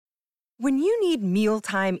When you need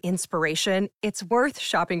mealtime inspiration, it's worth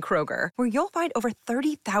shopping Kroger, where you'll find over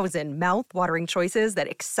 30,000 mouth-watering choices that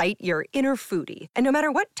excite your inner foodie. And no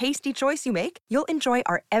matter what tasty choice you make, you'll enjoy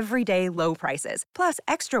our everyday low prices, plus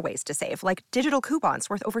extra ways to save, like digital coupons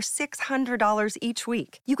worth over $600 each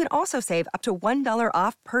week. You can also save up to $1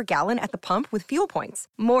 off per gallon at the pump with fuel points.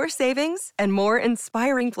 More savings and more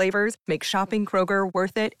inspiring flavors make shopping Kroger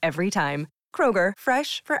worth it every time. Kroger,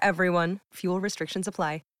 fresh for everyone. Fuel restrictions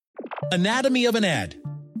apply. Anatomy of an ad.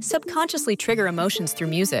 Subconsciously trigger emotions through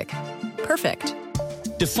music. Perfect.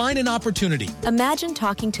 Define an opportunity. Imagine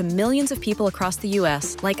talking to millions of people across the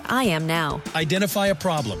U.S. like I am now. Identify a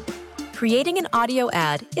problem. Creating an audio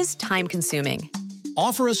ad is time-consuming.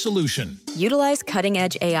 Offer a solution. Utilize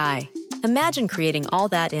cutting-edge AI. Imagine creating all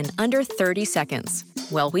that in under 30 seconds.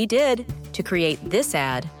 Well, we did to create this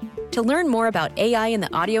ad. To learn more about AI in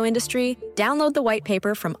the audio industry, download the white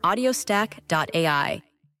paper from audiostack.ai.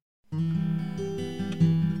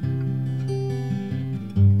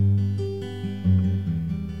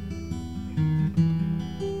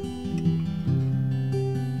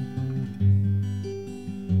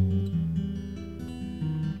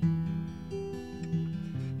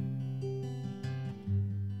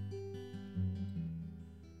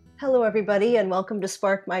 Hello, everybody, and welcome to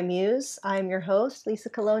Spark My Muse. I'm your host, Lisa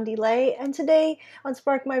Colon-DeLay, and today on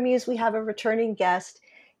Spark My Muse, we have a returning guest,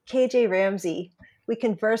 KJ Ramsey. We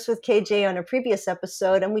conversed with KJ on a previous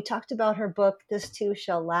episode, and we talked about her book, This Too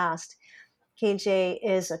Shall Last. KJ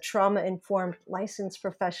is a trauma-informed licensed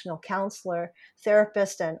professional counselor,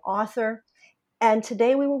 therapist, and author. And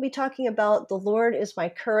today we will be talking about The Lord is My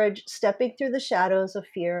Courage, Stepping Through the Shadows of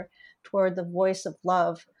Fear Toward the Voice of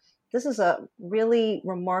Love. This is a really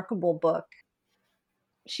remarkable book.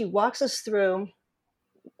 She walks us through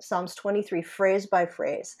Psalms 23 phrase by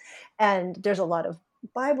phrase. And there's a lot of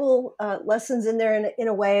Bible lessons in there in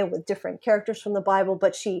a way with different characters from the Bible,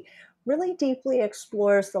 but she really deeply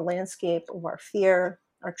explores the landscape of our fear,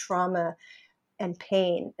 our trauma, and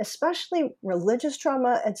pain, especially religious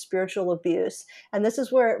trauma and spiritual abuse. And this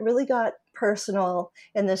is where it really got personal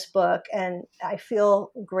in this book. And I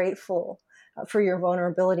feel grateful for your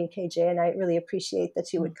vulnerability, KJ, and I really appreciate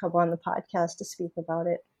that you would come on the podcast to speak about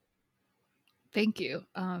it. Thank you.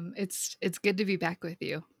 It's good to be back with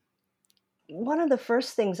you. One of the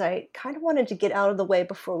first things I kind of wanted to get out of the way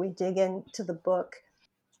before we dig into the book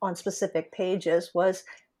on specific pages was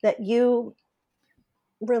that you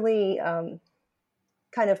really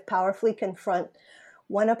kind of powerfully confront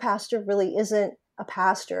when a pastor really isn't a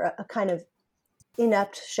pastor, a kind of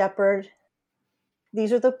inept shepherd.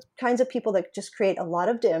 These are the kinds of people that just create a lot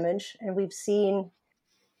of damage, and we've seen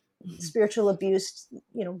spiritual abuse,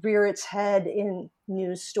 rear its head in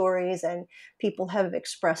news stories, and people have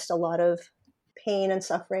expressed a lot of pain and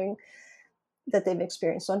suffering that they've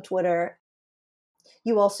experienced on Twitter.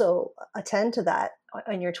 You also attend to that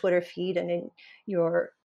on your Twitter feed and in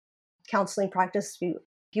your counseling practice.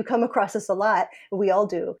 You come across this a lot. We all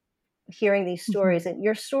do, hearing these stories. And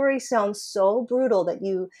your story sounds so brutal that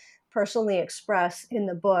you personally express in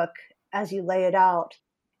the book as you lay it out.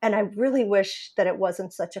 And I really wish that it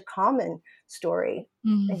wasn't such a common story.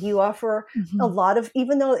 And you offer a lot of,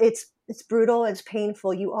 even though it's brutal, it's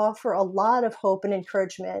painful, you offer a lot of hope and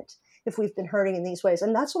encouragement if we've been hurting in these ways.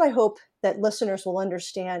 And that's what I hope that listeners will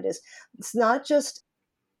understand is it's not just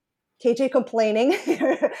KJ complaining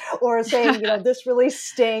or saying, this really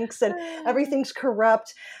stinks and everything's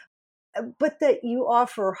corrupt, but that you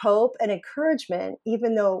offer hope and encouragement,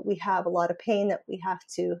 even though we have a lot of pain that we have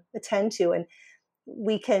to attend to. And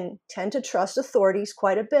we can tend to trust authorities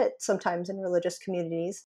quite a bit sometimes in religious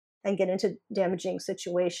communities and get into damaging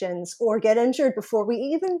situations or get injured before we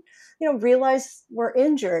even, realize we're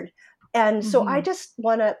injured. And so I just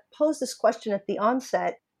want to pose this question at the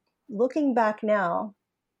onset. Looking back now,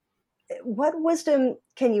 what wisdom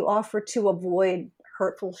can you offer to avoid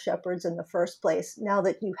hurtful shepherds in the first place, now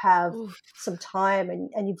that you have some time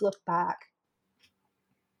and you've looked back?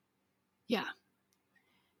 Yeah.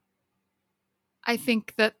 I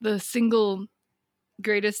think that the single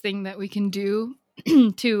greatest thing that we can do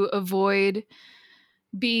to avoid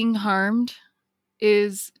being harmed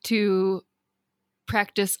is to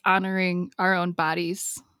practice honoring our own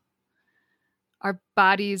bodies. Our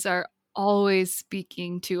bodies are always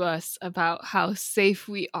speaking to us about how safe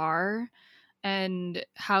we are and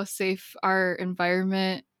how safe our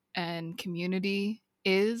environment and community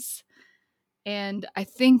is. And I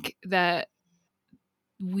think that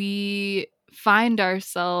we find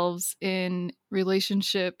ourselves in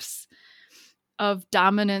relationships of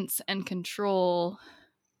dominance and control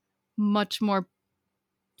much more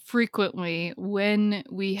frequently when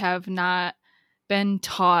we have not been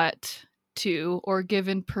taught to or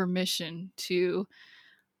given permission to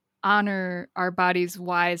honor our body's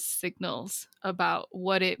wise signals about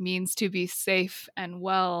what it means to be safe and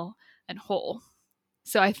well and whole.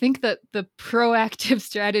 So I think that the proactive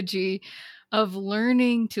strategy of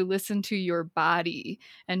learning to listen to your body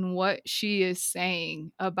and what she is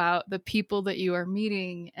saying about the people that you are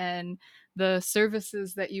meeting and the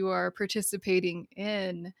services that you are participating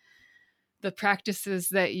in, the practices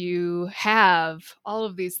that you have, all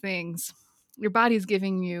of these things, your body's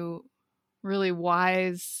giving you really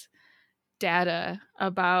wise data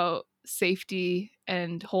about safety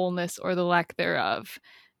and wholeness or the lack thereof.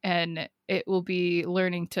 And it will be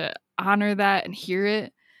learning to honor that and hear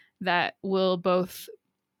it that will both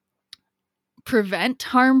prevent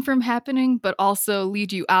harm from happening, but also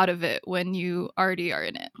lead you out of it when you already are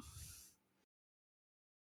in it.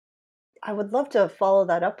 I would love to follow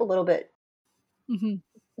that up a little bit. Mm-hmm.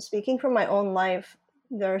 Speaking from my own life,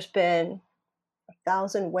 there's been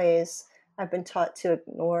 1,000 ways I've been taught to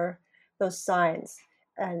ignore those signs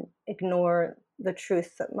and ignore the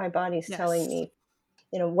truth that my body's telling me.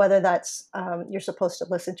 You know, whether that's you're supposed to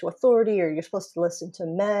listen to authority or you're supposed to listen to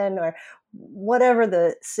men or whatever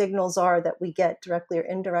the signals are that we get directly or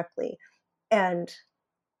indirectly. And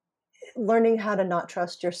learning how to not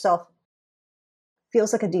trust yourself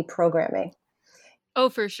feels like a deprogramming. Oh,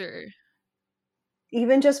 for sure.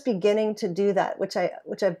 Even just beginning to do that, which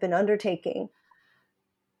I've been undertaking,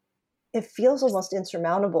 it feels almost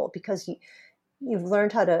insurmountable because you've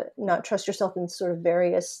learned how to not trust yourself in sort of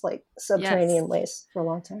various like subterranean ways for a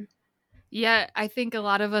long time. Yeah, I think a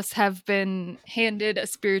lot of us have been handed a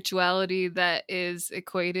spirituality that is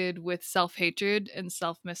equated with self-hatred and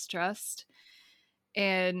self-mistrust.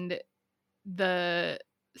 And the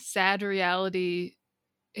sad reality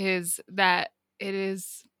is that it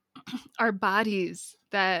is our bodies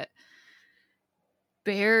that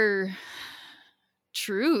bear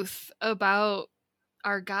truth about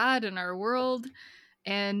our God and our world.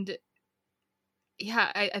 And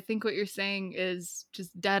yeah, I think what you're saying is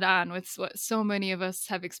just dead on with what so many of us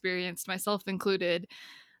have experienced, myself included,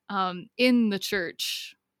 in the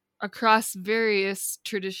church, across various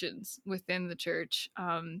traditions within the church.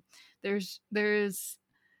 There's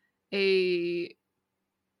a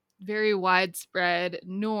very widespread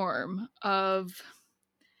norm of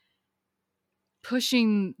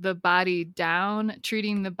pushing the body down,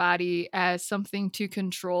 treating the body as something to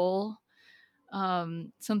control,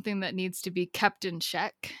 something that needs to be kept in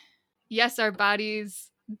check. Yes, our bodies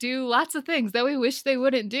do lots of things that we wish they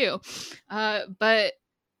wouldn't do, but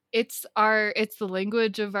it's the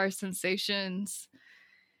language of our sensations.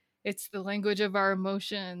 It's the language of our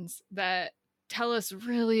emotions that tell us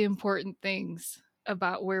really important things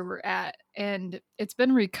about where we're at. And it's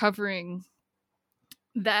been recovering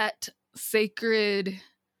that sacred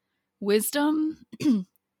wisdom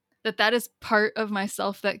that is part of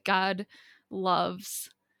myself that God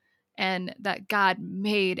loves and that God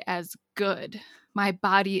made as good. My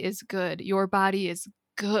body is good. Your body is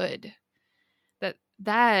good.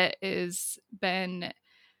 That has been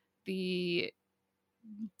the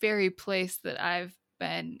very place that I've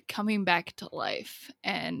been coming back to life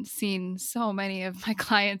and seen so many of my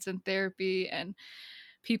clients in therapy and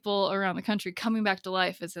people around the country coming back to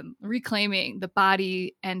life as in reclaiming the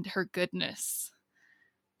body and her goodness.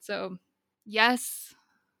 So, yes,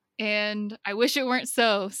 and I wish it weren't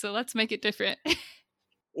so let's make it different.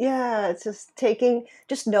 Yeah, it's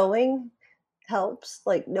just knowing helps,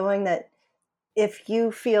 like knowing that if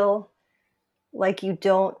you feel like you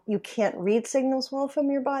can't read signals well from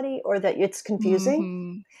your body or that it's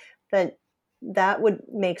confusing, that would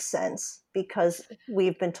make sense because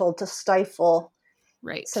we've been told to stifle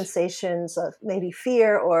sensations of maybe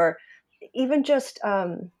fear or even just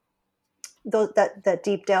that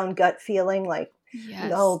deep down gut feeling like,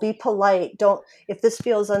 no, be polite. Don't, if this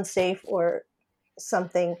feels unsafe or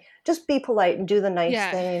something, just be polite and do the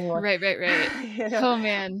nice thing. Or, right. You know, oh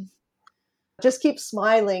man, just keep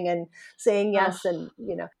smiling and saying yes. And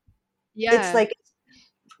it's like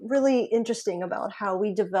really interesting about how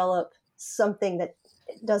we develop something that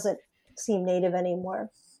doesn't seem native anymore.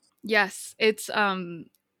 Yes, it's I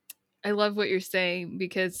love what you're saying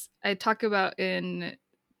because I talk about in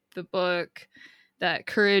the book that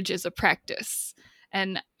courage is a practice.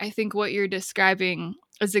 And I think what you're describing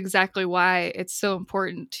is exactly why it's so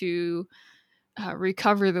important to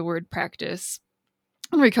recover the word practice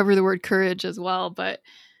and recover the word courage as well. But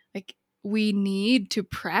like we need to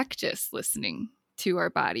practice listening to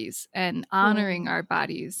our bodies and honoring our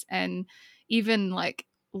bodies and even like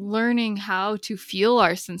learning how to feel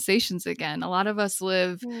our sensations again. A lot of us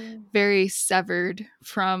live very severed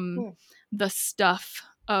from the stuff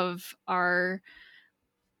of our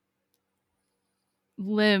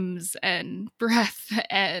limbs and breath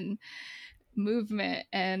and movement.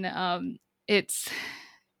 And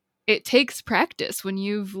it takes practice when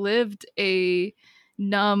you've lived a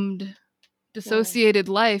numbed, dissociated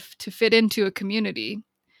life to fit into a community,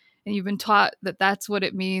 and you've been taught that that's what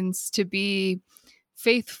it means to be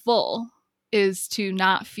faithful, is to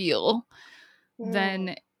not feel,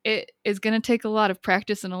 then it is going to take a lot of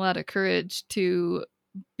practice and a lot of courage to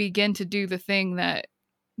begin to do the thing that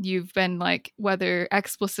you've been, like, whether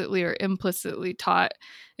explicitly or implicitly taught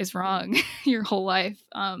is wrong your whole life.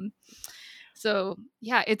 So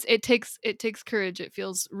yeah, it takes courage. It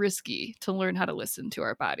feels risky to learn how to listen to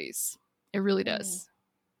our bodies. It really does.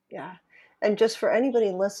 Yeah. And just for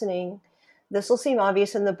anybody listening, this will seem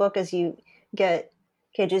obvious in the book as you get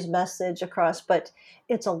KJ's message across, but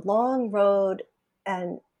it's a long road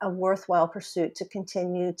and a worthwhile pursuit to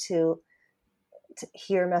continue to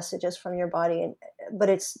hear messages from your body. But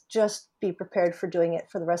it's just be prepared for doing it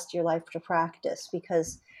for the rest of your life, to practice,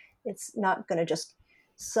 because it's not going to just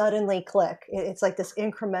suddenly click. It's like this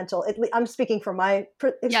incremental, I'm speaking from my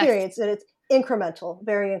experience, that it's incremental,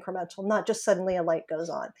 very incremental, not just suddenly a light goes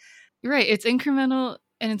on. Right. It's incremental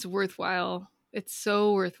and it's worthwhile. It's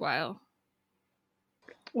so worthwhile.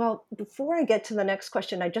 Well, before I get to the next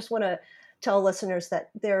question, I just want to tell listeners that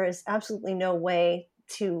there is absolutely no way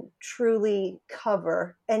to truly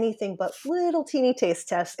cover anything but little teeny taste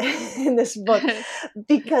tests in this book,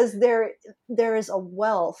 because there is a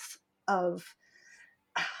wealth of,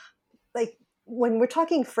 like, when we're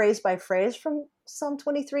talking phrase by phrase from Psalm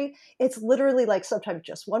 23, it's literally like sometimes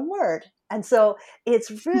just one word. And so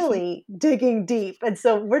it's really digging deep. And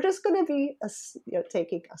so we're just going to be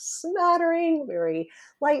taking a smattering very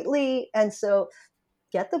lightly. And so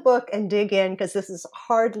get the book and dig in, because this is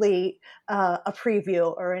hardly a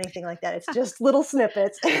preview or anything like that. It's just little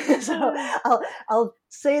snippets. So I'll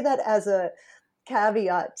say that as a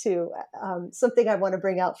caveat to something I want to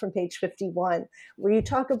bring out from page 51, where you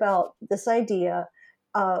talk about this idea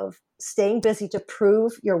of staying busy to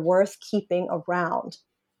prove you're worth keeping around.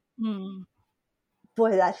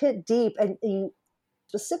 Boy, that hit deep. And you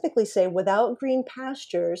specifically say, without green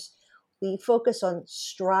pastures, we focus on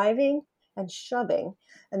striving and shoving.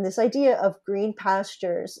 And this idea of green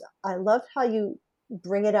pastures, I love how you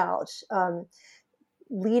bring it out.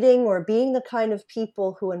 Leading or being the kind of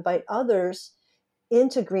people who invite others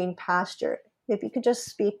into green pasture. Maybe you could just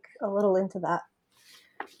speak a little into that.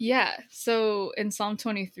 Yeah. So in Psalm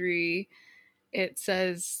 23, it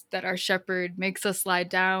says that our shepherd makes us lie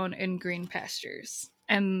down in green pastures.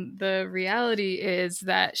 And the reality is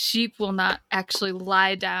that sheep will not actually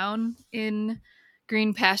lie down in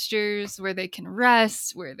green pastures where they can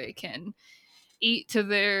rest, where they can eat to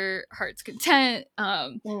their heart's content,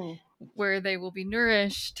 where they will be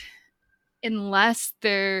nourished, unless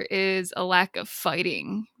there is a lack of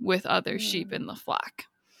fighting with other sheep in the flock.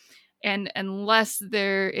 And unless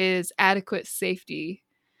there is adequate safety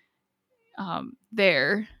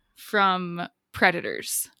there from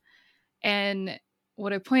predators. And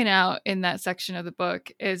what I point out in that section of the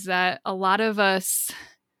book is that a lot of us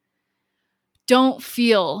don't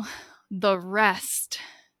feel the rest,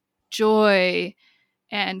 joy,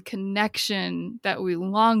 and connection that we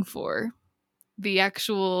long for, the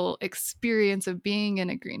actual experience of being in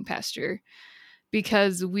a green pasture,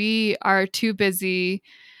 because we are too busy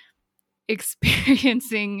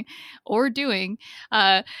experiencing or doing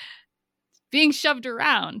being shoved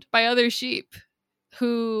around by other sheep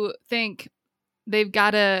who think they've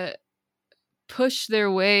got to push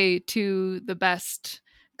their way to the best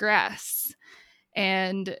grass,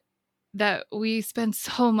 and that we spend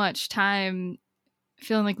so much time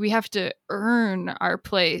feeling like we have to earn our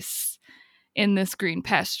place in this green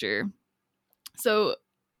pasture. So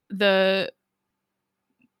the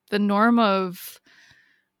norm of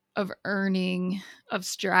earning, of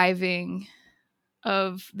striving,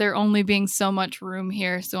 of there only being so much room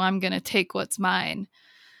here, so I'm going to take what's mine,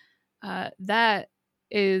 that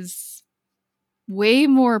is way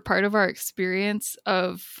more part of our experience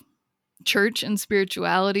of church and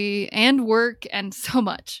spirituality and work and so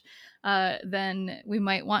much than we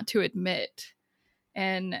might want to admit.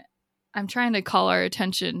 And I'm trying to call our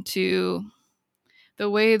attention to the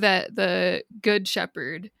way that the Good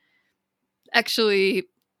Shepherd actually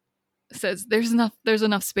says there's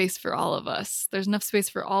enough space for all of us. There's enough space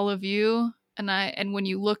for all of you. And when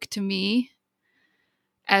you look to me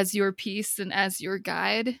as your peace and as your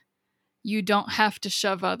guide, you don't have to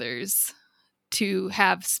shove others to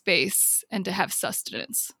have space and to have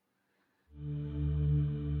sustenance.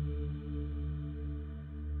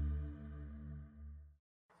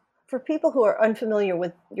 for people who are unfamiliar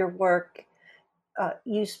with your work,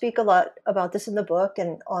 you speak a lot about this in the book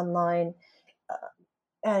and online.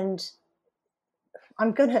 And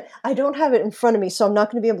I don't have it in front of me, so I'm not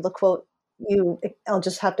going to be able to quote you. I'll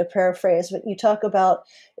just have to paraphrase. But you talk about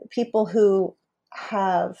people who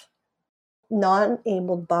have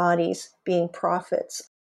non-abled bodies being prophets.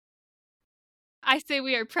 I say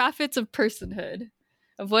we are prophets of personhood,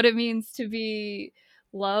 of what it means to be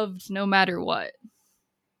loved no matter what.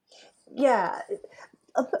 Yeah.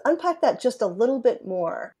 Unpack that just a little bit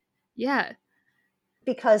more. Yeah.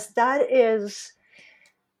 Because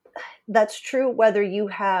that's true whether you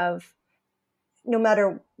have, no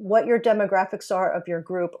matter what your demographics are of your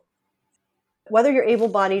group, whether you're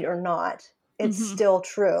able-bodied or not, it's still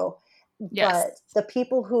true. Yes. But the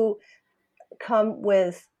people who come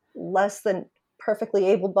with less than perfectly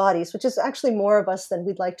able bodies, which is actually more of us than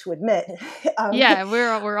we'd like to admit. Yeah,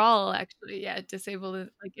 we're all actually disabled,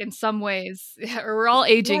 like in some ways. Or we're all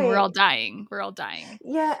aging. Right. We're all dying.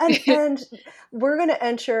 Yeah, and we're going to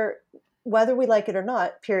enter, whether we like it or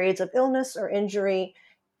not, periods of illness or injury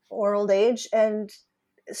or old age, and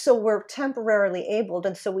so we're temporarily abled,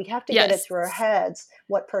 and so we have to get it through our heads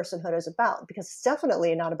what personhood is about, because it's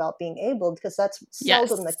definitely not about being able, because that's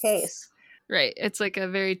seldom the case. Right. It's like a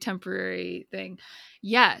very temporary thing.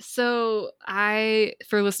 Yeah. So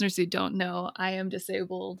for listeners who don't know, I am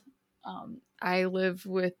disabled. I live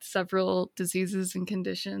with several diseases and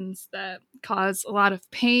conditions that cause a lot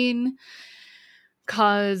of pain,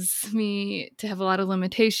 cause me to have a lot of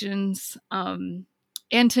limitations,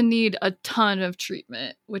 and to need a ton of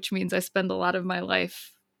treatment, which means I spend a lot of my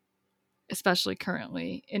life, especially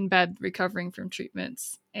currently, in bed recovering from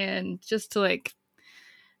treatments, and just to like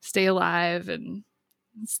stay alive and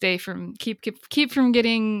stay from keep from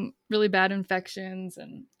getting really bad infections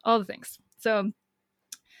and all the things. So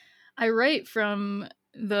I write from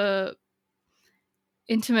the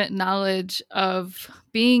intimate knowledge of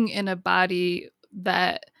being in a body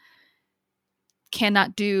that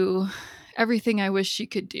cannot do everything I wish she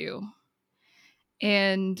could do.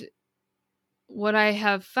 And what I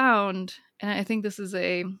have found, and I think this is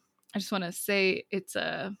I just want to say it's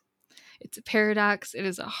a paradox. It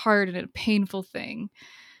is a hard and a painful thing,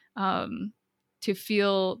 to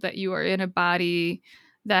feel that you are in a body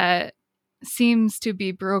that seems to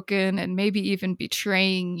be broken and maybe even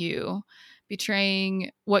betraying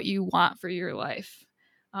what you want for your life.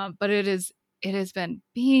 But it has been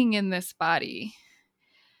being in this body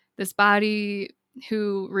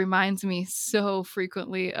who reminds me so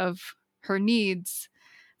frequently of her needs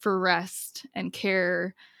for rest and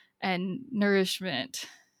care and nourishment,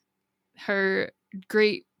 her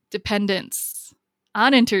great dependence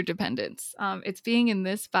on interdependence. It's being in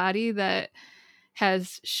this body that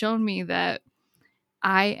has shown me that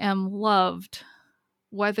I am loved,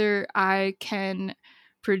 whether I can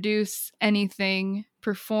produce anything,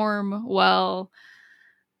 perform well,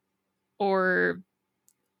 or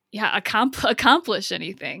accomplish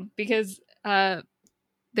anything. Because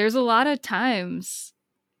there's a lot of times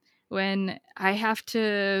when I have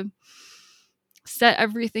to set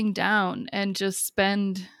everything down and just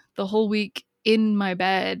spend the whole week in my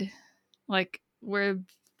bed, like where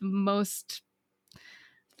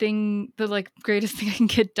the greatest thing I can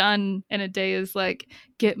get done in a day is like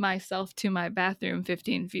get myself to my bathroom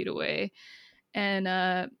 15 feet away. And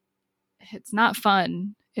it's not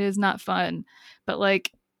fun. It is not fun. But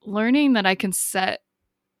like learning that I can set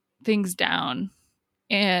things down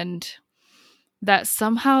and that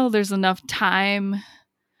somehow there's enough time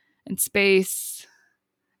and space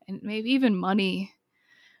and maybe even money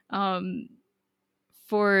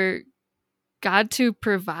for God to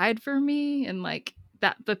provide for me, and like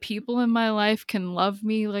that the people in my life can love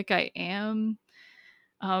me like I am.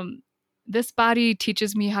 This body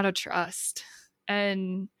teaches me how to trust,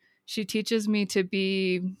 and she teaches me to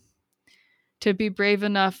be brave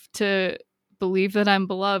enough to believe that I'm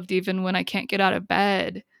beloved even when I can't get out of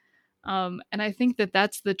bed. And I think that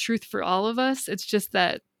that's the truth for all of us. It's just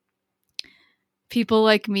that people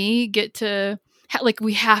like me get to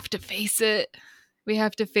we have to face it. We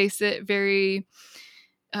have to face it very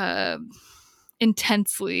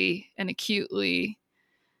intensely and acutely,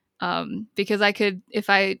 because I could, if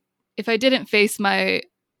I didn't face my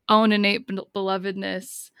own innate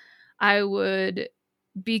belovedness, I would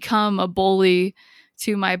become a bully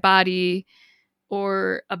to my body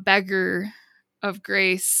or a beggar of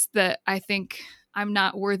grace that I think I'm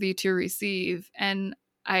not worthy to receive. And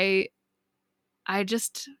I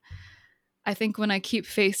think when I keep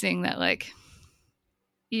facing that, like,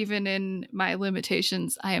 even in my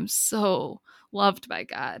limitations, I am so loved by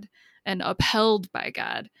God and upheld by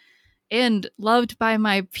God. and loved by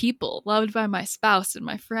my people, loved by my spouse and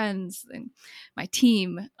my friends and my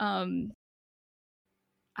team.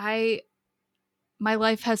 My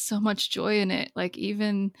life has so much joy in it. Like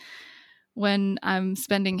even when I'm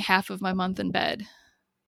spending half of my month in bed.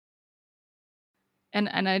 And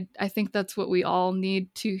I think that's what we all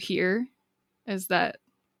need to hear, is that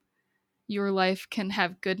your life can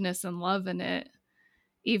have goodness and love in it,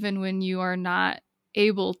 even when you are not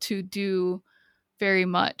able to do very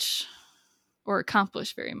much or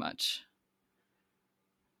accomplish very much.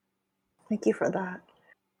 Thank you for that.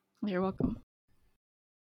 You're welcome.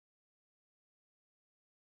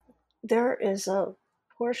 There is a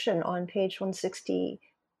portion on page 160,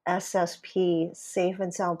 SSP, Safe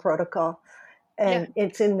and Sound Protocol, and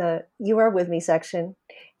it's in the You Are With Me section.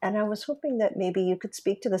 And I was hoping that maybe you could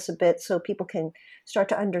speak to this a bit so people can start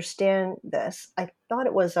to understand this. I thought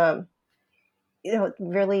it was, it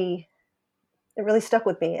really stuck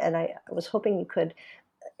with me, and I was hoping you could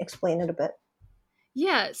explain it a bit.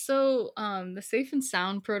 Yeah, so the Safe and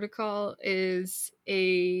Sound Protocol is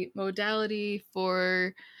a modality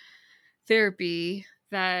for therapy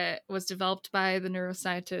that was developed by the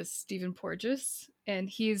neuroscientist Stephen Porges. And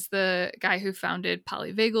he's the guy who founded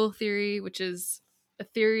polyvagal theory, which is a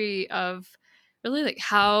theory of really like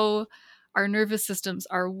how our nervous systems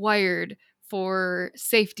are wired for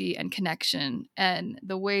safety and connection, and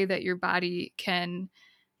the way that your body can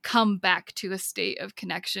come back to a state of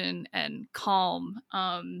connection and calm,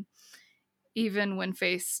 even when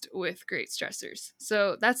faced with great stressors.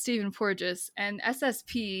 So that's Stephen Porges. And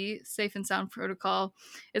SSP, Safe and Sound Protocol,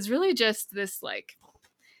 is really just this like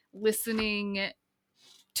listening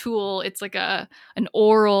tool. It's like an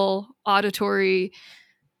oral, auditory,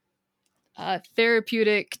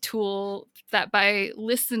 therapeutic tool that by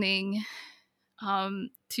listening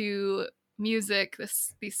to music,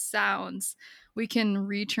 these sounds, we can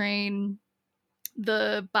retrain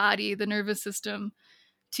the body, the nervous system,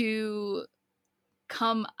 to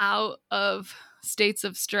come out of states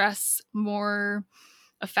of stress more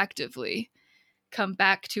effectively, come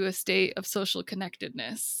back to a state of social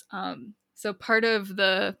connectedness. So part of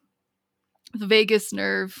the vagus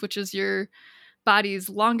nerve, which is your body's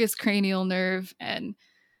longest cranial nerve and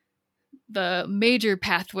the major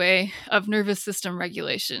pathway of nervous system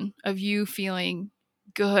regulation, of you feeling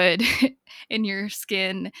good in your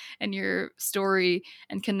skin and your story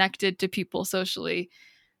and connected to people socially,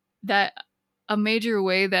 that a major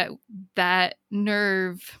way that that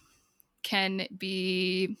nerve can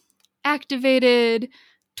be activated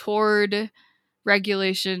toward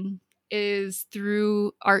regulation is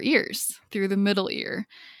through our ears, through the middle ear.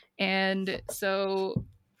 And so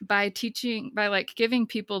by like giving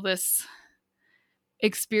people this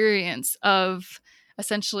experience of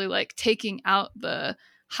essentially like taking out the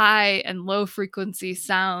high and low frequency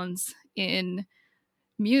sounds in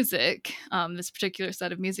music, this particular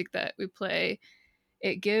set of music that we play,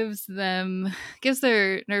 it gives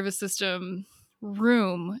their nervous system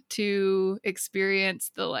room to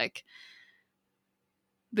experience the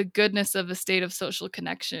goodness of a state of social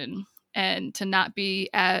connection, and to not be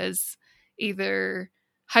as either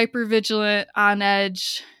hyper vigilant, on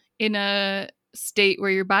edge, in a state where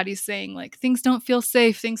your body's saying like things don't feel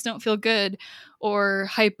safe, things don't feel good, or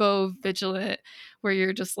hypo vigilant where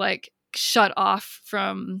you're just like shut off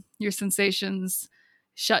from your sensations,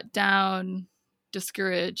 shut down,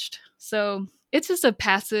 discouraged. So it's just a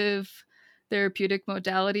passive therapeutic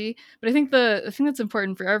modality. But I think the thing that's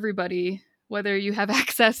important for everybody, whether you have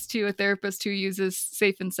access to a therapist who uses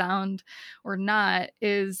Safe and Sound or not,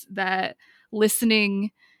 is that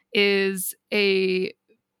listening is a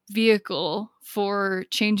vehicle for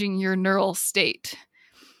changing your neural state.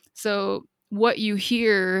 So what you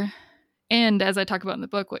hear, and as I talk about in the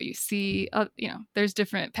book, what you see, there's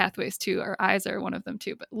different pathways too. Our eyes are one of them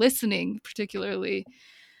too. But listening particularly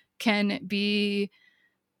can be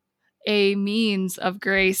a means of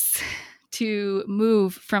grace to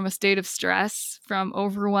move from a state of stress, from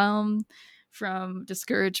overwhelm, from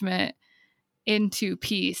discouragement into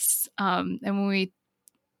peace. And when we,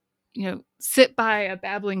 sit by a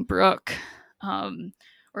babbling brook,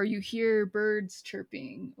 or you hear birds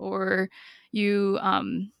chirping, or you,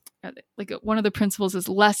 like one of the principles is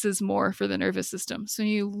less is more for the nervous system. So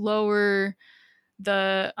you lower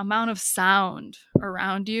the amount of sound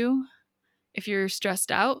around you if you're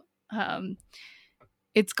stressed out.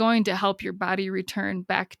 It's going to help your body return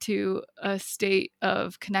back to a state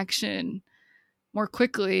of connection more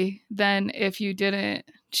quickly than if you didn't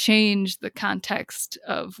change the context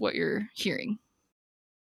of what you're hearing.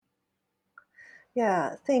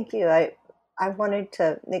 Yeah, thank you. I wanted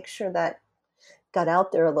to make sure that got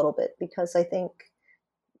out there a little bit, because I think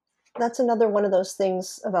that's another one of those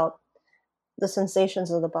things about the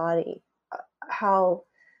sensations of the body, how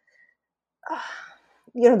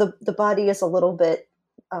the body is a little bit,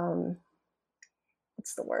 um,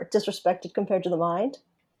 what's the word, disrespected compared to the mind,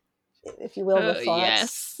 if you will, the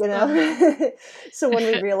thoughts, Yes. Uh-huh. So when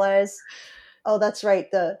we realize, oh, that's right,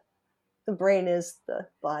 the brain is the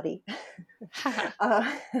body.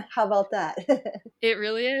 uh, how about that? It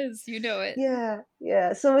really is. You know it.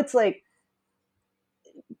 Yeah. So it's like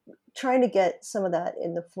trying to get some of that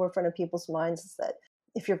in the forefront of people's minds is that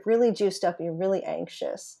if you're really juiced up and you're really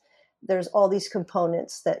anxious, there's all these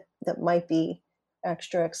components that might be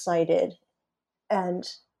extra excited, and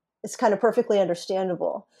it's kind of perfectly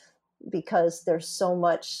understandable because there's so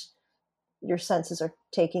much your senses are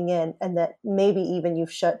taking in, and that maybe even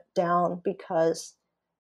you've shut down because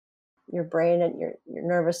your brain and your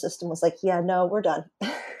nervous system was like, yeah, no, we're done.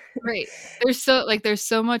 Right. There's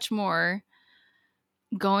so much more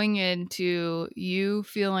going into you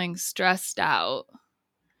feeling stressed out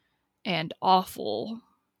and awful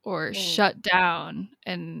or shut down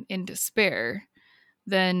and in despair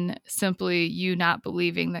than simply you not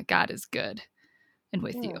believing that God is good and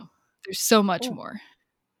with you. There's so much more.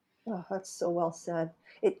 Oh, that's so well said.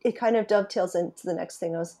 It kind of dovetails into the next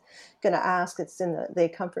thing I was going to ask. It's in the They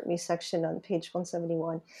Comfort Me section on page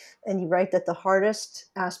 171. And you write that the hardest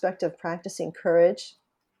aspect of practicing courage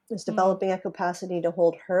is developing a capacity to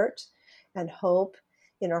hold hurt and hope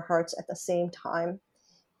in our hearts at the same time.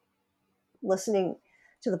 Listening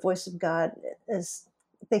to the voice of God is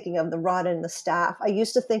thinking of the rod and the staff. I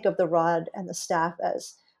used to think of the rod and the staff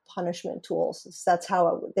as punishment tools. That's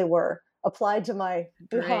how they were applied to my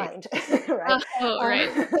behind, right? Oh,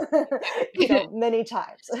 right. Many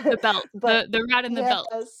times. The belt, but the rod and the belt.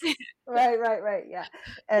 Right. Yeah.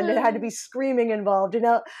 And it had to be screaming involved,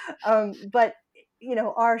 but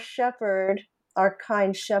our shepherd, our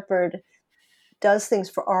kind shepherd, does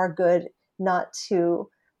things for our good, not to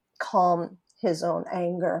calm his own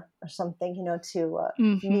anger or something, to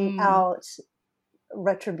mete out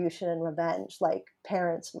retribution and revenge like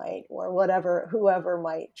parents might, or whoever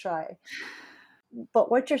might try. But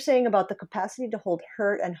what you're saying about the capacity to hold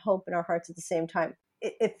hurt and hope in our hearts at the same time,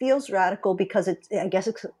 it feels radical because I guess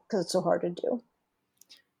it's because it's so hard to do.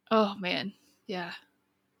 Oh man. Yeah,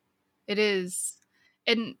 it is.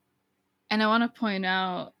 And I want to point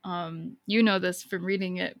out, you know this from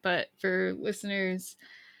reading it, but for listeners,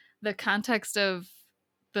 the context of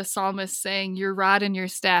the psalmist saying, your rod and your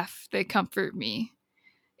staff, they comfort me,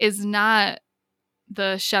 is not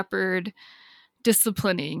the shepherd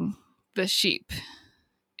disciplining the sheep.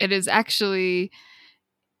 It is actually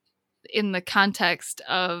in the context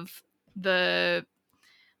of the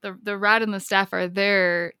rod and the staff are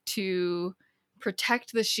there to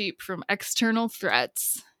protect the sheep from external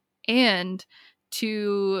threats and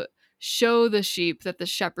to show the sheep that the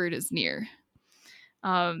shepherd is near.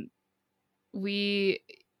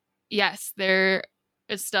 There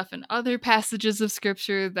is stuff in other passages of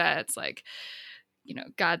scripture that's like,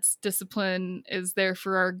 God's discipline is there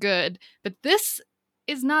for our good, but this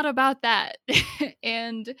is not about that.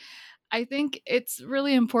 And I think it's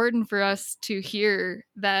really important for us to hear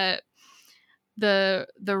that the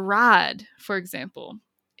rod, for example,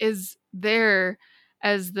 is there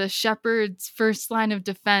as the shepherd's first line of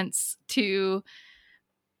defense to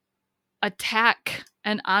attack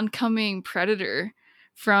an oncoming predator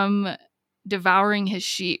from devouring his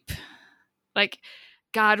sheep. Like,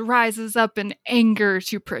 God rises up in anger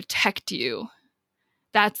to protect you.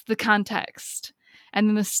 That's the context. And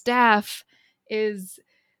then the staff is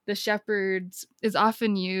the shepherd's, is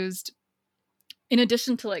often used in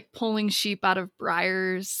addition to like pulling sheep out of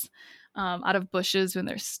briars, out of bushes when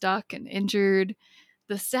they're stuck and injured.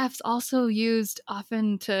 The staff's also used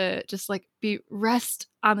often to just like rest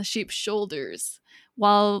on the sheep's shoulders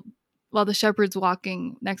while the shepherd's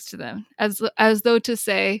walking next to them, as though to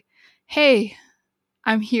say, hey,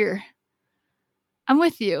 I'm here. I'm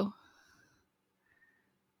with you.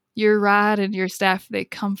 Your rod and your staff, they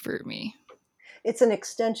comfort me. It's an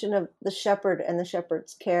extension of the shepherd and the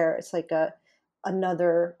shepherd's care. It's like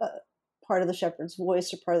another part of the shepherd's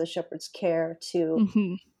voice or part of the shepherd's care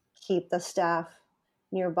to keep the staff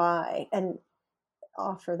nearby and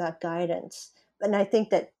offer that guidance. And I think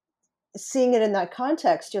that seeing it in that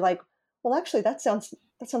context, you're like, well, actually, that sounds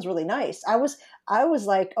really nice. I was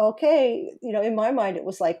like, okay, in my mind, it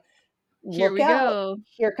was like, here we go.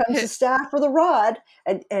 Here comes the staff or the rod,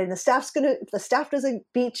 and the staff's if the staff doesn't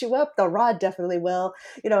beat you up, the rod definitely will.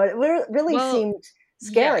 It really seemed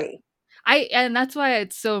scary. Yeah. And that's why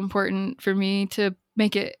it's so important for me to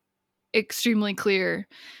make it extremely clear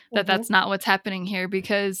that that's not what's happening here,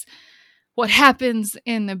 because what happens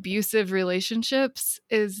in abusive relationships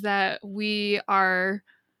is that we are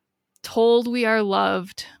told we are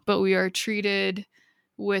loved, but we are treated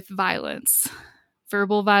with violence,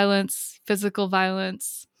 verbal violence, physical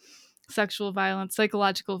violence, sexual violence,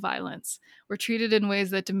 psychological violence. We're treated in ways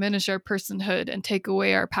that diminish our personhood and take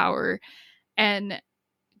away our power. And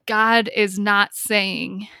God is not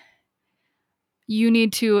saying you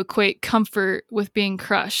need to equate comfort with being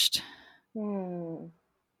crushed.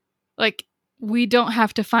 Like, we don't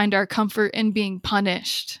have to find our comfort in being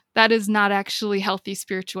punished. That is not actually healthy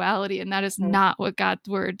spirituality, and that is not what God's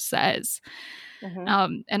word says.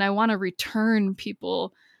 And I want to return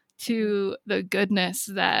people to the goodness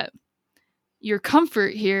that your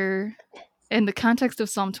comfort here in the context of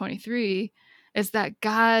Psalm 23 is that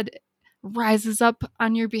God rises up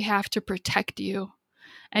on your behalf to protect you.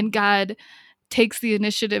 And God takes the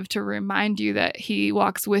initiative to remind you that he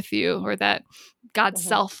walks with you, or that God's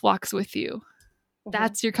self walks with you.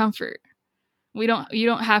 That's your comfort. You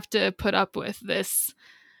don't have to put up with this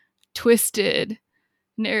twisted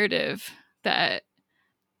narrative that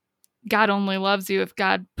God only loves you if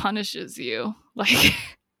God punishes you. Like,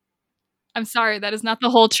 I'm sorry, that is not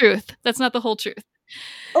the whole truth. That's not the whole truth.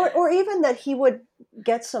 Or even that he would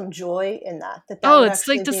get some joy in that. Oh, it's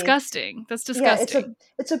like disgusting. That's disgusting. Yeah,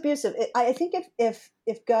 it's abusive. I think if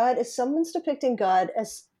God, if someone's depicting God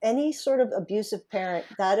as any sort of abusive parent,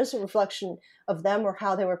 that is a reflection of them or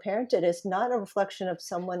how they were parented. It's not a reflection of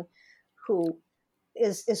someone who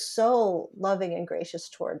is so loving and gracious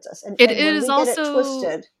towards us. And it when is we also get it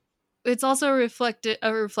twisted. It's also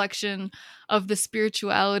a reflection of the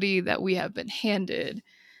spirituality that we have been handed,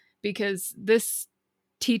 because this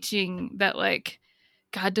teaching that like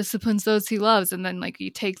God disciplines those he loves, and then like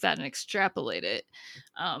you take that and extrapolate it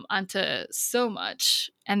onto so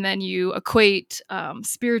much, and then you equate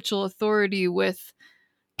spiritual authority with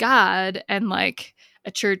God, and like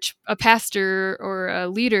a pastor or a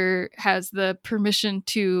leader has the permission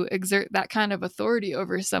to exert that kind of authority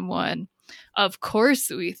over someone. Of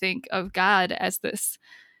course, we think of God as this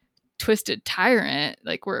twisted tyrant.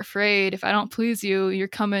 Like, we're afraid if I don't please you, you're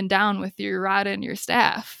coming down with your rod and your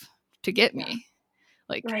staff to get me.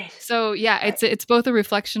 Like, right. So yeah, it's both a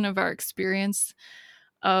reflection of our experience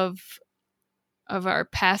of our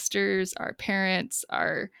pastors, our parents,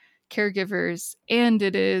 our caregivers, and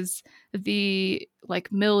it is the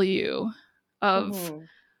like milieu of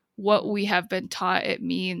what we have been taught it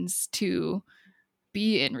means to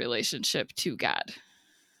be in relationship to God.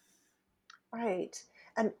 Right.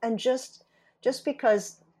 And just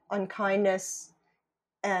because unkindness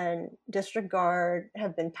and disregard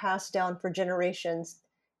have been passed down for generations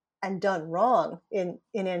and done wrong in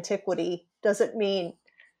antiquity doesn't mean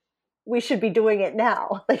we should be doing it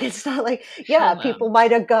now. Like, it's not like, yeah, people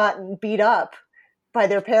might have gotten beat up by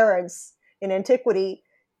their parents in antiquity.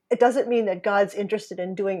 It doesn't mean that God's interested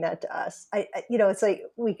in doing that to us. It's like,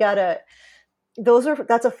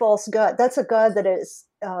 that's a false God. That's a God that is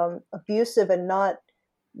abusive and not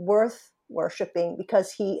worth worshiping,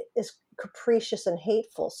 because he is capricious and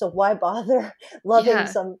hateful. So why bother loving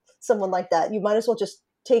someone like that? You might as well just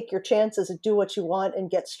take your chances and do what you want and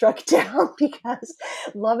get struck down, because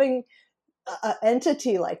loving an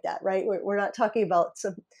entity like that, right? We're not talking about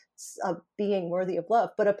some being worthy of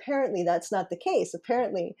love, but apparently that's not the case.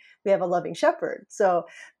 Apparently we have a loving shepherd. So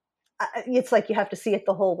it's like you have to see it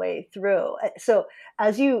the whole way through. So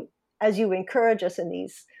as you encourage us in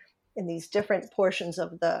these different portions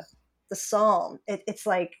of the psalm, it's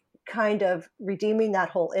like kind of redeeming that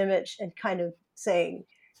whole image and kind of saying,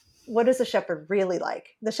 what is the shepherd really like?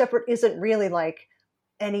 The shepherd isn't really like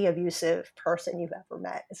any abusive person you've ever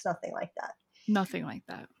met. It's nothing like that. Nothing like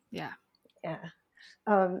that. Yeah. Yeah.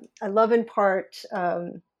 I love in part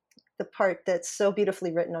the part that's so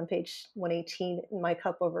beautifully written on page 118 in My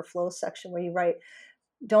Cup Overflows section, where you write,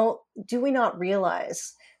 do we not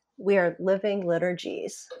realize we are living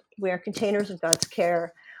liturgies? We are containers of God's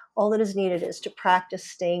care. All that is needed is to practice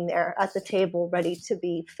staying there at the table, ready to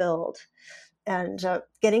be filled. And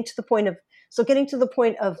getting to the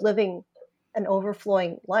point of living an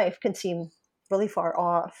overflowing life can seem really far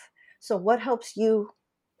off. So what helps you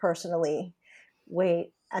personally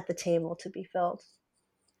wait at the table to be filled?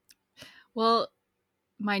 Well,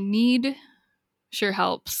 my need sure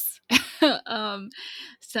helps.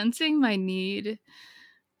 Sensing my need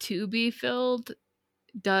to be filled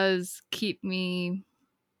does keep me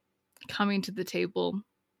coming to the table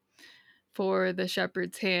for the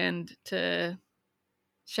shepherd's hand to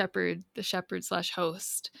shepherd the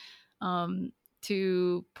shepherd/host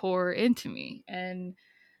to pour into me. And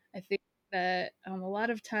I think that a lot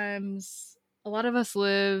of times, a lot of us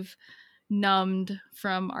live numbed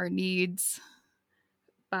from our needs,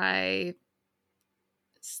 by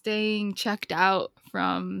staying checked out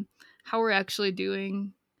from how we're actually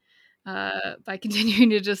doing, by continuing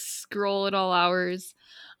to just scroll at all hours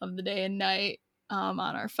of the day and night on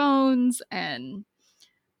our phones and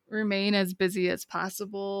remain as busy as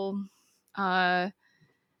possible. But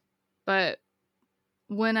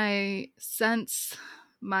when I sense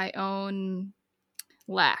my own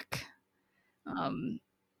lack,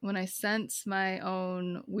 when I sense my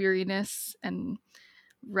own weariness and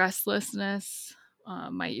restlessness,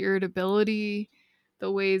 my irritability,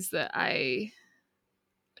 the ways that I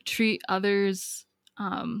treat others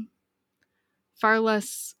far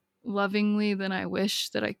less lovingly than I wish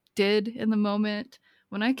that I did in the moment,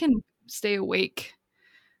 when I can stay awake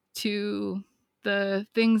to the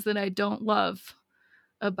things that I don't love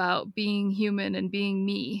about being human and being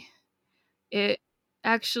me, it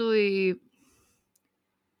actually,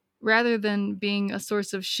 rather than being a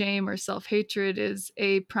source of shame or self-hatred, is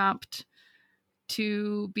a prompt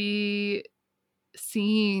to be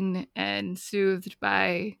seen and soothed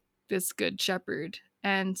by this good shepherd.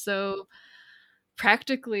 And so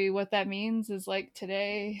practically what that means is, like,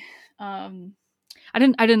 today, I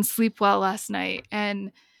didn't sleep well last night,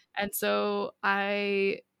 and so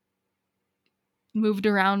I moved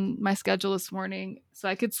around my schedule this morning so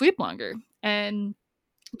I could sleep longer, and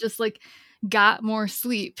just like got more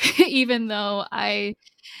sleep even though I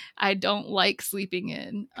don't like sleeping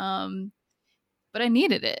in. But I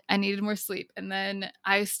needed it. I needed more sleep. And then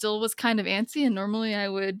I still was kind of antsy, and normally I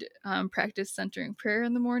would practice centering prayer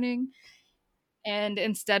in the morning. And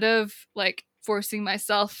instead of like forcing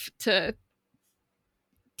myself to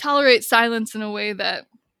tolerate silence in a way that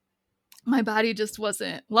my body just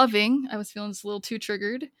wasn't loving, I was feeling just a little too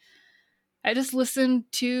triggered, I just listened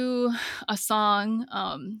to a song.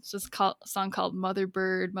 It's just a song called Mother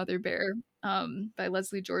Bird, Mother Bear, by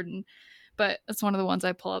Leslie Jordan. But it's one of the ones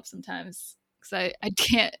I pull up sometimes because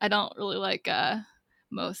I don't really like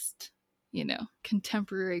most,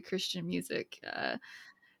 contemporary Christian music.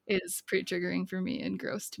 Is pretty triggering for me and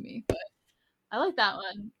gross to me. But I like that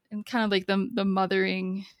one, and kind of like the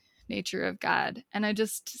mothering nature of God. And I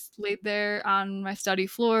just laid there on my study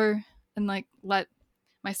floor and like let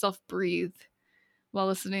myself breathe while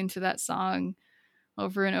listening to that song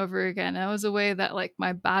over and over again. That was a way that like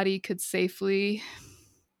my body could safely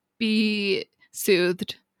be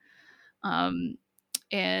soothed,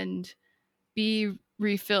 and be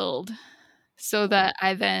refilled, so that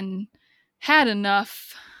I then had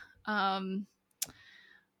enough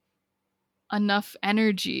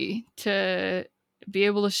energy to be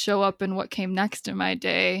able to show up in what came next in my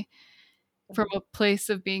day from a place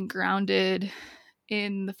of being grounded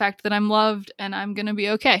in the fact that I'm loved and I'm going to be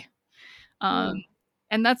okay. And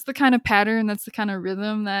that's the kind of pattern, that's the kind of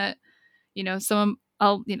rhythm that,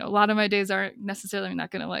 a lot of my days aren't necessarily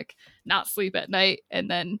not going to like not sleep at night and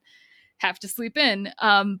then have to sleep in.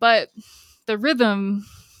 But the rhythm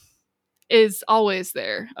is always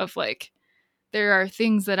there of like, there are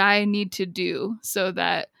things that I need to do so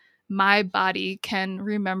that my body can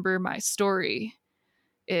remember my story,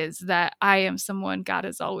 is that I am someone God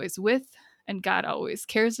is always with, and God always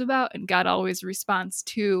cares about, and God always responds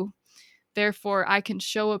to. Therefore, I can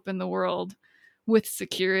show up in the world with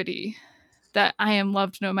security that I am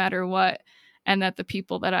loved no matter what, and that the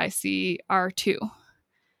people that I see are too.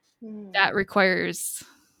 That requires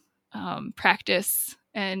practice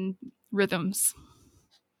and rhythms.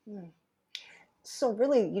 So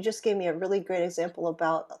really, you just gave me a really great example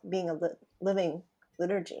about being a living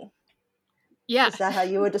liturgy. Yeah. Is that how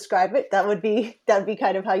you would describe it? That'd be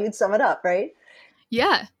kind of how you'd sum it up, right?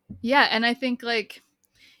 Yeah. Yeah. And I think like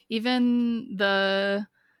even the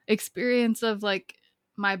experience of like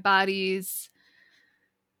my body's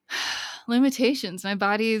limitations, my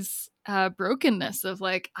body's brokenness of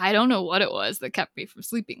like, I don't know what it was that kept me from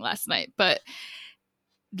sleeping last night, but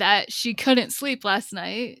that she couldn't sleep last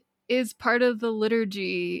night is part of the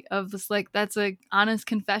liturgy of this, like, that's a honest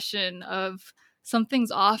confession of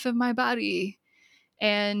something's off in my body.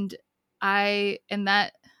 And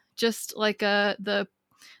that just like the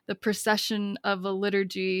procession of a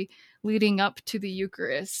liturgy leading up to the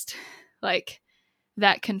Eucharist, like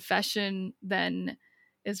that confession then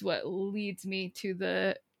is what leads me to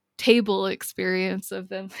the table experience of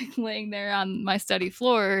them like laying there on my study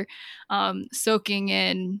floor, soaking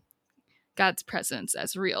in God's presence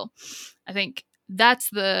as real. I think that's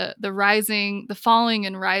the rising, the falling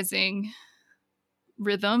and rising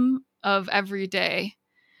rhythm of every day.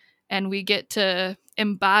 And we get to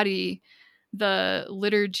embody the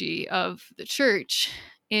liturgy of the church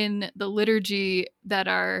in the liturgy that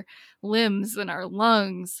our limbs and our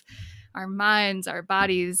lungs our minds, our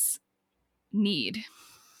bodies need.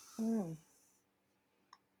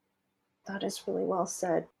 That is really well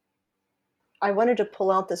said. I wanted to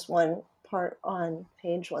pull out this one part on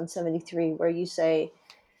page 173 where you say,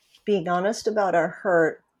 being honest about our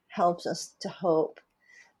hurt helps us to hope.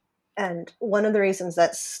 And one of the reasons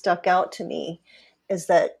that stuck out to me is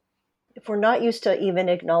that if we're not used to even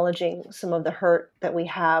acknowledging some of the hurt that we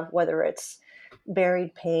have, whether it's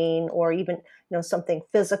buried pain or even something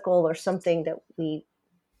physical or something that we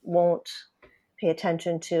won't pay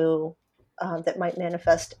attention to, that might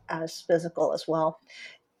manifest as physical as well,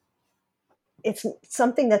 it's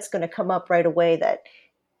something that's going to come up right away that,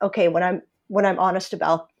 okay, when I'm honest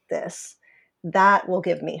about this, that will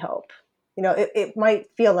give me hope. It might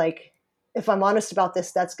feel like if I'm honest about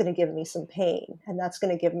this, that's going to give me some pain, and that's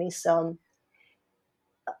going to give me some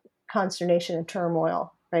consternation and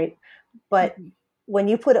turmoil, right? But when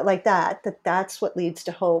you put it like that, that's what leads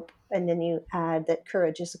to hope, and then you add that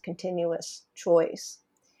courage is a continuous choice.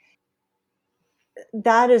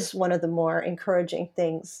 That is one of the more encouraging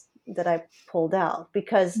things that I pulled out,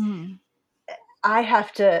 because I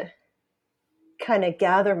have to kind of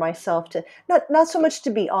gather myself to not so much to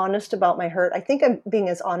be honest about my hurt. I think I'm being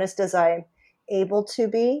as honest as I'm able to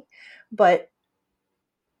be, but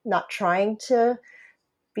not trying to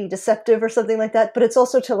be deceptive or something like that. But it's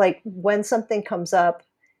also to, like, when something comes up,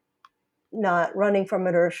 not running from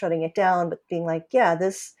it or shutting it down, but being like, yeah,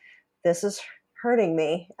 this is hurting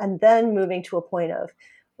me. And then moving to a point of,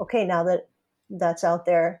 okay, now that that's out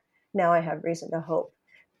there, now I have reason to hope,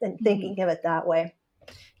 and thinking of it that way.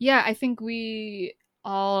 Yeah, I think we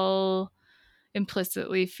all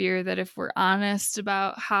implicitly fear that if we're honest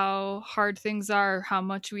about how hard things are, how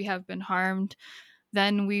much we have been harmed,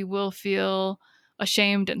 then we will feel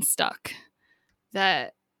ashamed and stuck.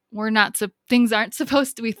 That things aren't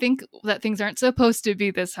supposed to, we think that things aren't supposed to be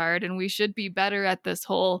this hard, and we should be better at this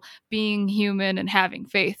whole being human and having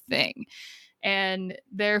faith thing. And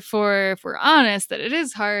therefore, if we're honest that it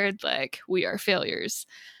is hard, like, we are failures.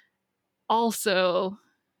 Also,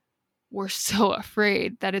 we're so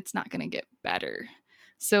afraid that it's not going to get better.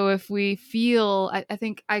 So if we feel, I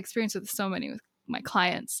think I experience with so many with my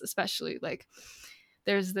clients, especially, like,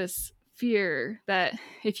 there's this fear that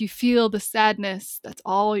if you feel the sadness, that's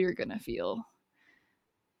all you're going to feel,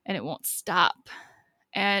 and it won't stop.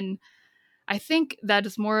 And I think that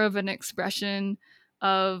is more of an expression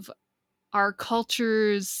of our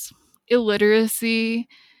culture's illiteracy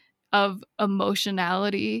of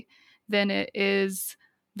emotionality than it is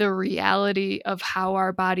the reality of how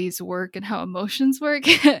our bodies work and how emotions work.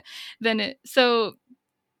 So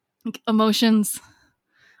emotions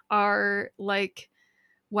are like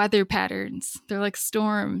weather patterns. They're like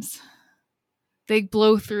storms. They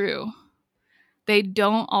blow through. They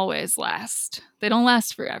don't always last. They don't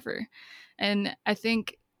last forever. And I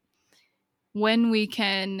think when we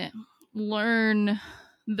can learn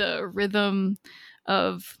the rhythm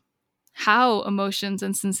of how emotions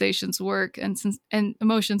and sensations work, and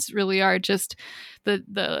emotions really are just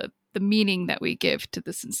the meaning that we give to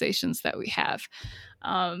the sensations that we have,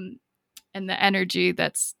 and the energy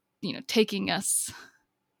that's taking us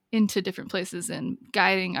into different places and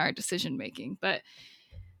guiding our decision making. But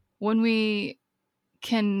when we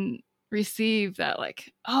can receive that,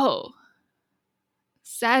 like, oh,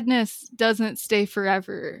 sadness doesn't stay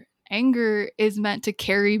forever. Anger is meant to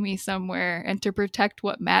carry me somewhere and to protect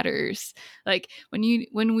what matters. Like, when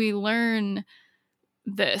we learn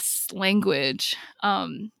this language,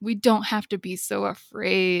 we don't have to be so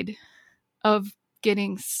afraid of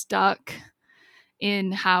getting stuck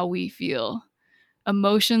in how we feel.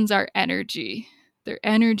 Emotions are energy. They're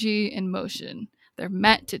energy in motion. They're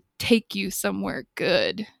meant to take you somewhere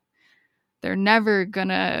good. They're never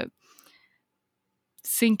gonna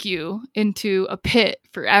sink you into a pit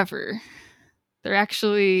forever. They're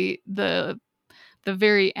actually the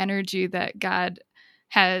very energy that God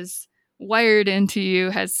has wired into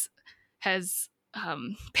you, has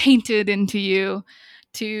painted into you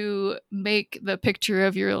to make the picture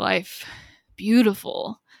of your life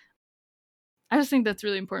beautiful. I just think that's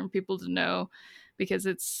really important for people to know, because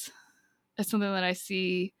it's something that I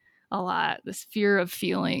see a lot, this fear of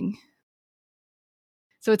feeling.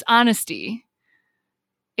 So it's honesty.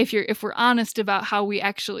 If we're honest about how we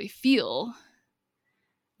actually feel,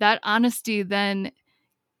 that honesty then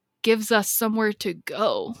gives us somewhere to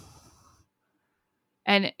go.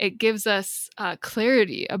 And it gives us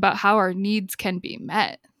clarity about how our needs can be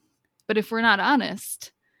met. But if we're not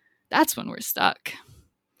honest, that's when we're stuck.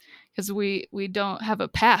 Because we don't have a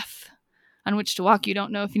path on which to walk. You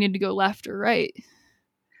don't know if you need to go left or right.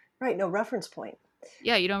 Right, no reference point.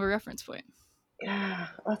 Yeah, you don't have a reference point. Yeah,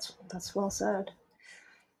 that's well said.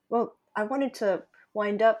 Well, I wanted to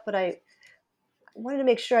wind up, but I wanted to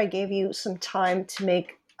make sure I gave you some time to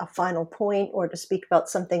make a final point or to speak about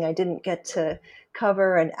something I didn't get to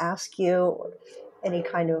cover and ask you. Any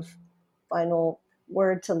kind of final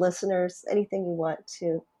word to listeners, anything you want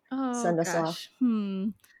to Oh send us off.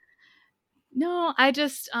 gosh. No, I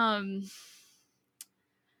just I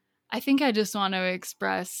think I just want to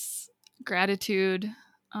express gratitude.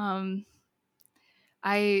 When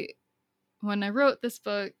I wrote this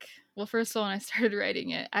book, well, first of all, when I started writing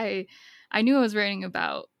it, I knew I was writing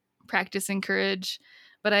about practicing courage,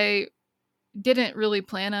 but I didn't really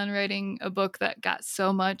plan on writing a book that got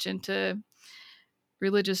so much into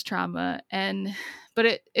religious trauma. But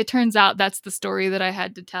it turns out that's the story that I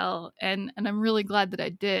had to tell, and I'm really glad that I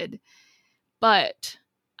did. But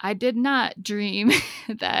I did not dream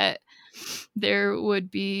that there would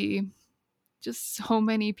be just so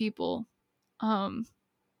many people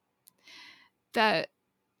that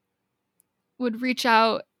would reach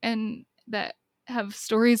out and that have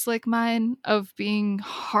stories like mine of being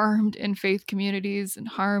harmed in faith communities and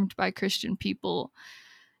harmed by Christian people.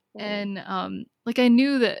 And I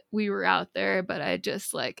knew that we were out there, but I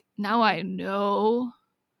just now I know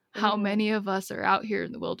how many of us are out here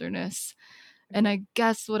in the wilderness. And I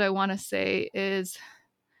guess what I want to say is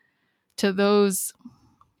to those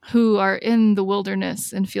who are in the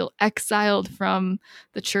wilderness and feel exiled from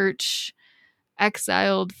the church,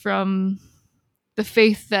 exiled from the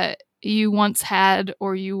faith that you once had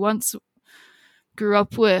or you once grew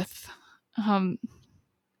up with,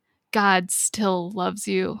 God still loves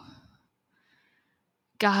you.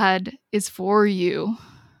 God is for you.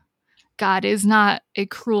 God is not a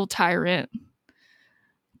cruel tyrant.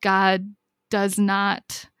 God does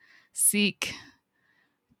not seek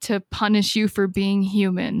to punish you for being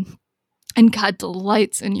human. And God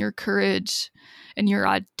delights in your courage and your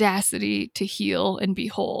audacity to heal and be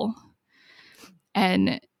whole.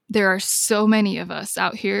 And there are so many of us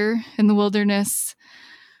out here in the wilderness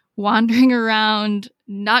wandering around,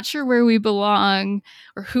 not sure where we belong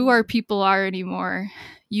or who our people are anymore.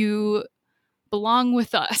 You belong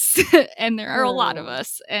with us, and there are a lot of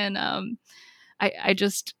us. And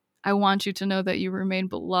I want you to know that you remain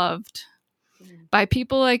beloved by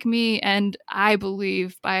people like me, and I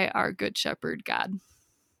believe by our Good Shepherd, God.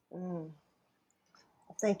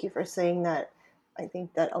 Thank you for saying that. I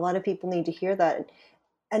think that a lot of people need to hear that.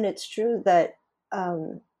 And it's true that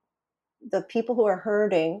the people who are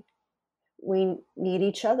hurting, we need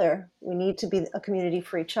each other. We need to be a community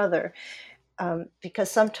for each other.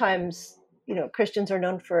 Because sometimes, Christians are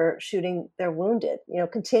known for shooting their wounded,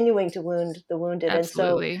 continuing to wound the wounded.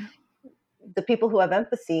 Absolutely. And so the people who have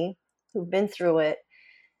empathy, who've been through it,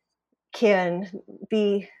 can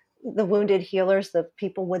be the wounded healers, the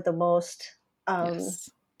people with the most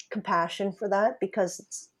compassion for that,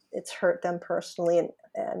 because it's hurt them personally.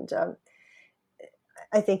 And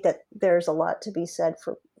I think that there's a lot to be said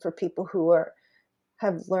for people who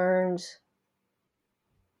have learned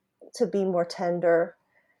to be more tender,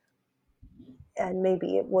 and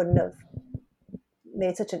maybe it wouldn't have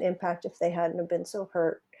made such an impact if they hadn't have been so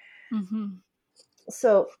hurt.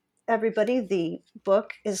 So everybody, the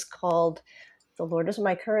book is called The Lord is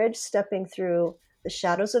My Courage, Stepping Through the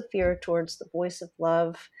Shadows of Fear Towards the Voice of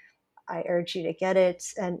Love. I urge you to get it.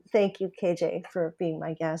 And thank you, KJ, for being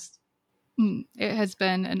my guest. It has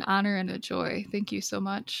been an honor and a joy. Thank you so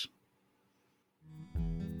much.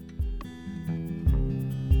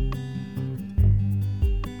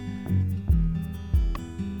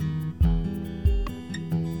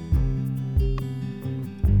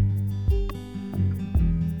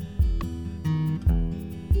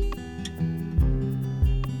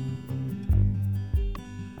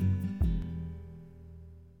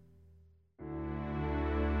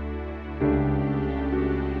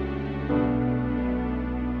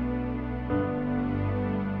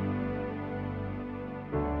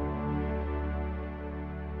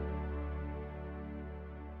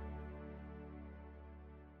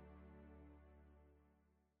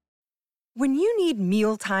 When you need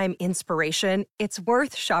mealtime inspiration, it's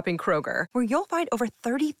worth shopping Kroger, where you'll find over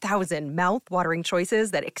 30,000 mouth-watering choices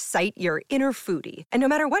that excite your inner foodie. And no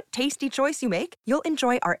matter what tasty choice you make, you'll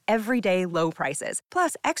enjoy our everyday low prices,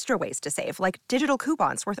 plus extra ways to save, like digital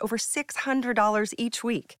coupons worth over $600 each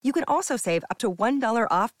week. You can also save up to $1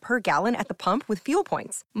 off per gallon at the pump with fuel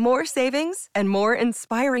points. More savings and more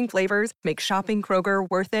inspiring flavors make shopping Kroger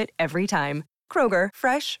worth it every time. Kroger,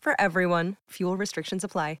 fresh for everyone. Fuel restrictions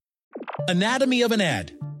apply. Anatomy of an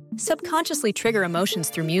ad. Subconsciously trigger emotions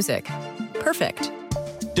through music. Perfect.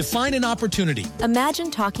 Define an opportunity. Imagine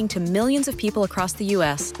talking to millions of people across the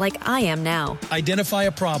U.S. like I am now. Identify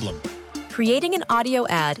a problem. Creating an audio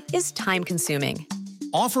ad is time-consuming.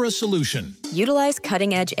 Offer a solution. Utilize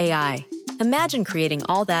cutting-edge AI. Imagine creating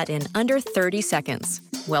all that in under 30 seconds.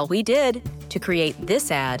 Well, we did to create this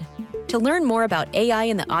ad. To learn more about AI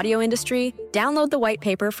in the audio industry, download the white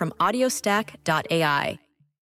paper from audiostack.ai.